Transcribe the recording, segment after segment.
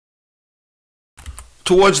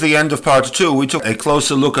Towards the end of part 2, we took a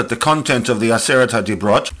closer look at the content of the Aseret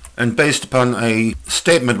HaDibrot, and based upon a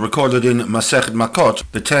statement recorded in Masechet Makot,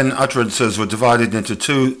 the 10 utterances were divided into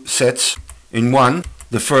 2 sets. In one,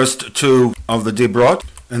 the first 2 of the Dibrot,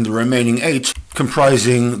 and the remaining 8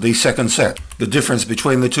 comprising the second set. The difference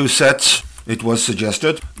between the 2 sets, it was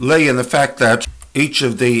suggested, lay in the fact that each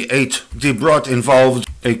of the 8 Dibrot involved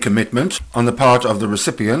a commitment on the part of the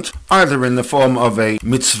recipient, either in the form of a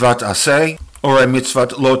mitzvat aseh or a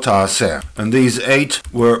mitzvat lo ta'aseh. And these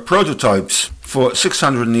 8 were prototypes for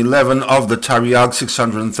 611 of the Tariag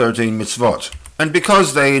 613 mitzvot. And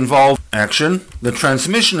because they involve action, the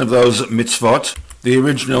transmission of those mitzvot, the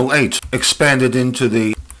original 8 expanded into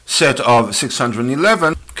the set of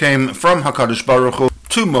 611, came from HaKadosh Baruch Hu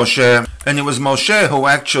to Moshe, and it was Moshe who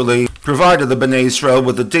actually provided the Bnei Israel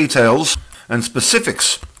with the details and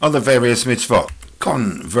specifics of the various mitzvot.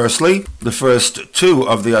 Conversely, the first 2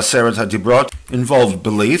 of the Aseret HaDibrot involved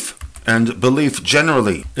belief, and belief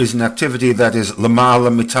generally is an activity that is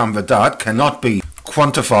lama'ala mitam v'dat, cannot be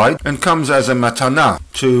quantified, and comes as a matana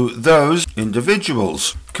to those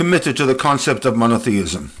individuals committed to the concept of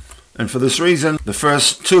monotheism. And for this reason, the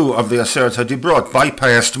first 2 of the Aseret HaDibrot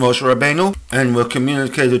bypassed Moshe Rabbeinu and were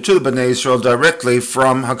communicated to the Bnei Israel directly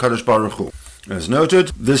from HaKadosh Baruch Hu. As noted,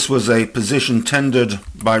 this was a position tendered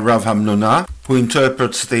by Rav Hamnunah, who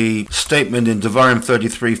interprets the statement in Devarim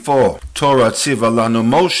 33:4, Torah tziva lanu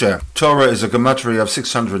Moshe. Torah is a gematria of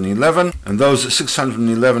 611, and those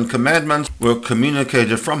 611 commandments were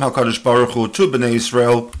communicated from HaKadosh Baruch Hu to Bnei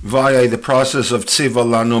Israel via the process of tziva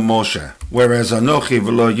lanu Moshe. Whereas Anochi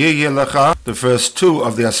v'lo yiyeh lecha, the first 2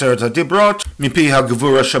 of the Aseret HaDibrot, mipi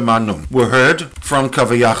ha'gevura shamanu, were heard from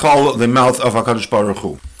Kaviyachol, the mouth of HaKadosh Baruch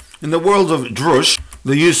Hu. In the world of Drush,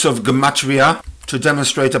 the use of gematria to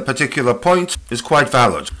demonstrate a particular point is quite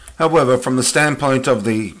valid. However, from the standpoint of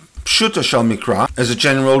the Pshuta Shal Mikra, as a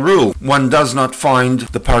general rule, one does not find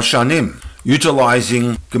the Parshanim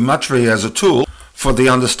utilizing gematria as a tool for the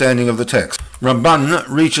understanding of the text. RAMBAN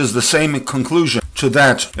reaches the same conclusion to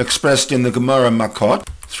that expressed in the Gemara Makot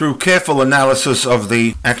through careful analysis of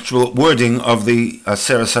the actual wording of the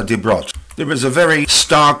Aseret HaDibrot. There is a very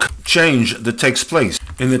stark change that takes place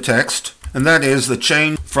in the text, and that is the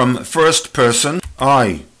change from first person,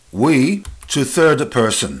 I, we, to third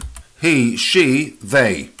person, he, she,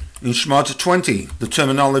 they. In Shemot 20, the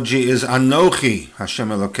terminology is Anochi, Hashem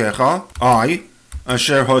Elokecha, I,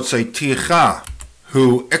 Asher Hotzeiticha,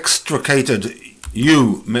 who extricated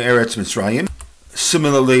you me'eretz Mitzrayim.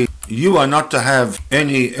 Similarly, you are not to have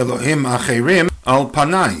any Elohim Acherim al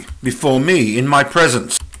Panai, before me, in my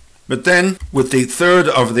presence. But then, with the third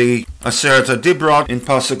of the Aseret HaDibrot in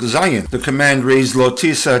Pasuk Zayin, the command reads, Lo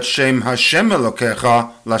tisat Shem Hashem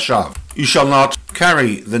Elokecha lashav. You shall not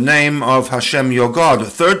carry the name of Hashem your God,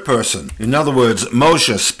 third person. In other words,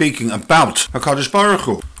 Moshe speaking about HaKadosh Baruch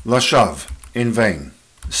Hu, lashav, in vain.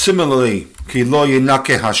 Similarly, Ki lo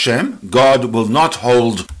yinake Hashem, God will not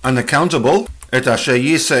hold unaccountable, et asher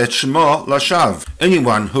yisa et shmo lashav,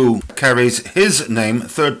 anyone who carries his name,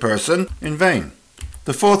 third person, in vain.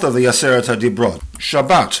 The fourth of the Aseret HaDibrot,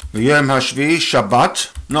 Shabbat, V'yom Hashvi,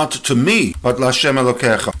 Shabbat, not to me, but L'Hashem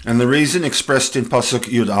Elokecha. And the reason expressed in Pasuk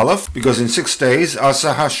Yud Aleph, because in 6 days,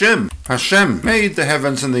 Asa Hashem, Hashem made the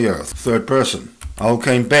heavens and the earth, third person. Al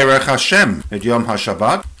Kain Berech Hashem, et Yom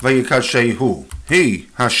HaShabbat, V'yikadsheihu. He,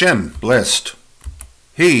 Hashem, blessed.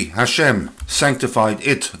 He, Hashem, sanctified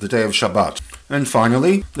it, the day of Shabbat. And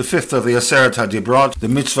finally, the fifth of the Aseret HaDibrot, the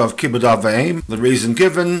mitzvah of Kibud Av V'Em. The reason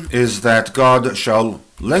given is that God shall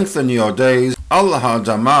lengthen your days, al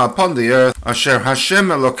ha'adama, upon the earth, asher Hashem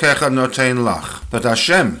Elokecha notein lach, that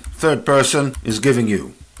Hashem, third person, is giving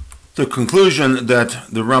you. The conclusion that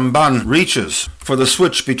the Ramban reaches for the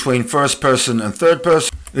switch between first person and third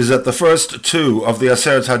person is that the first 2 of the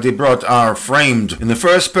Aseret HaDibrot are framed in the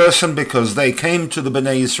first person because they came to the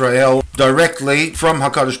Bnei Israel directly from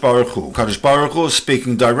HaKadosh Baruch Hu. HaKadosh Baruch Hu is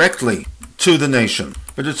speaking directly to the nation.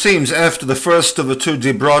 But it seems after the first of the 2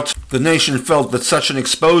 Dibrot, the nation felt that such an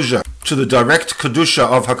exposure to the direct Kedusha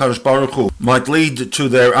of HaKadosh Baruch Hu might lead to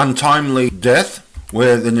their untimely death,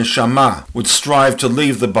 where the neshama would strive to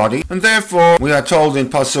leave the body, and therefore we are told in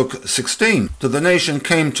Pasuk 16 that the nation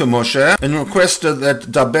came to Moshe and requested that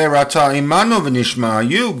Daber ata imanu v'nishma,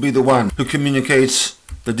 you be the one who communicates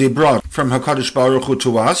the Dibrot from HaKadosh Baruch Hu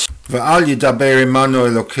to us, v'al yidaber imanu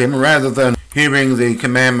Elokim, rather than hearing the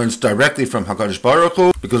commandments directly from HaKadosh Baruch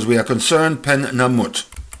Hu, because we are concerned pen namut.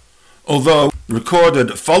 Although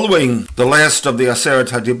recorded following the last of the Aseret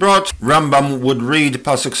HaDibrot, Rambam would read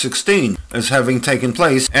Pasuk 16 as having taken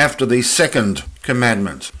place after the second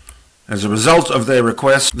commandment. As a result of their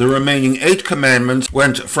request, the remaining 8 commandments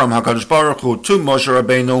went from HaKadosh Baruch Hu to Moshe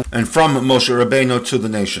Rabbeinu and from Moshe Rabbeinu to the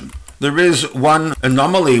nation. There is one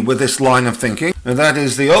anomaly with this line of thinking, and that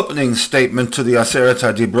is the opening statement to the Aseret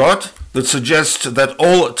HaDibrot that suggests that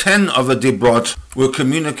all 10 of the Dibrot were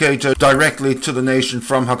communicated directly to the nation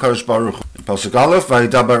from HaKadosh Baruch Hu. In Pasuk Aleph,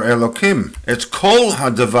 Vayidaber Elokim, et kol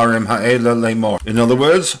hadavarim ha'ela lemor. In other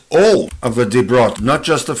words, all of the Dibrot, not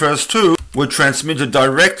just the first 2, were transmitted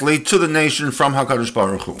directly to the nation from HaKadosh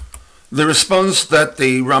Baruch Hu. The response that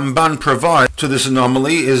the Ramban provides to this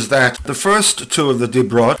anomaly is that the first 2 of the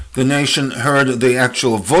Dibrot, the nation heard the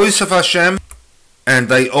actual voice of Hashem, and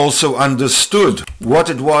they also understood what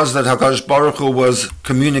it was that HaKadosh Baruch Hu was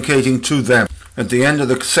communicating to them. At the end of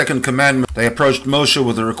the second commandment, they approached Moshe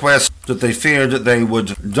with a request that they feared they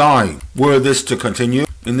would die were this to continue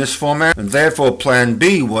in this format, and therefore Plan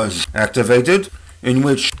B was activated, in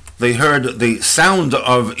which they heard the sound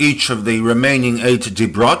of each of the remaining 8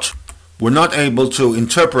 Dibrot, were not able to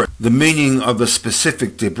interpret the meaning of the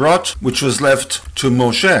specific Dibrot, which was left to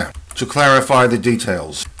Moshe to clarify the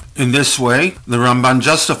details. In this way, the Ramban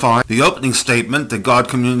justified the opening statement that God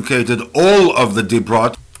communicated all of the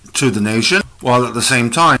Dibrot to the nation, while at the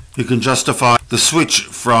same time he can justify the switch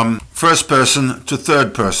from first person to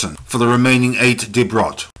third person for the remaining 8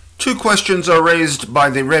 Dibrot. 2 questions are raised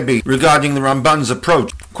by the Rebbe regarding the Ramban's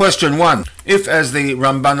approach. Question 1. If, as the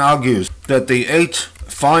Ramban argues, that the 8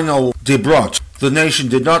 final Dibrot, the nation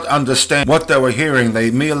did not understand what they were hearing,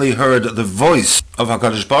 they merely heard the voice of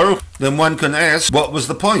HaKadosh Baruch, then one can ask, what was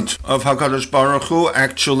the point of HaKadosh Baruch Hu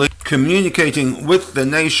actually communicating with the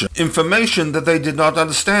nation information that they did not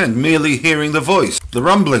understand, merely hearing the voice, the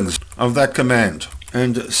rumblings of that command?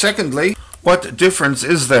 And secondly, what difference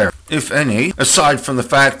is there, if any, aside from the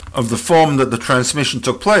fact of the form that the transmission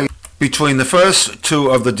took place, between the first 2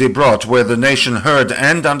 of the Dibrot, where the nation heard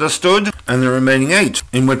and understood, and the remaining 8,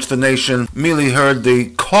 in which the nation merely heard the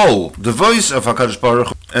kol, the voice of HaKadosh Baruch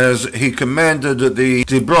Hu, as he commanded the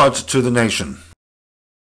Dibrot to the nation?